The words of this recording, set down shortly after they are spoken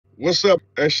What's up?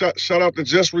 Hey, shout out to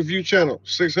Just Review channel.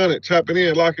 600, tapping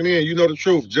in, locking in. You know the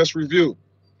truth. Just Review.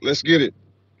 Let's get it.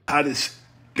 Hottest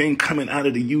thing coming out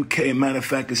of the UK, matter of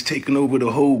fact, it's taking over the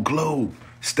whole globe.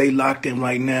 Stay locked in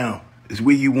right now. It's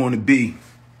where you want to be.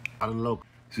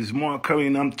 This is Mark Curry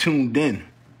and I'm tuned in.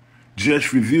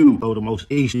 Just Review. Oh, the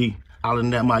most easy.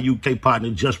 Hollering at my UK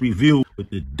partner, Just Review, with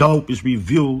the dopest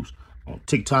reviews on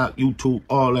TikTok, YouTube,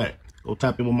 all that. Go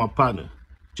tap in with my partner,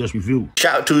 Just Review.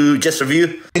 Shout out to Just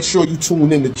Review. Make sure you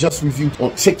tune in to Just Review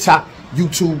on TikTok,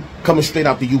 YouTube, coming straight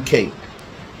out the UK.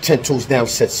 10 toes down,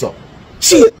 sets up.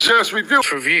 See it. Just Review.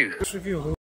 Review. Just Review.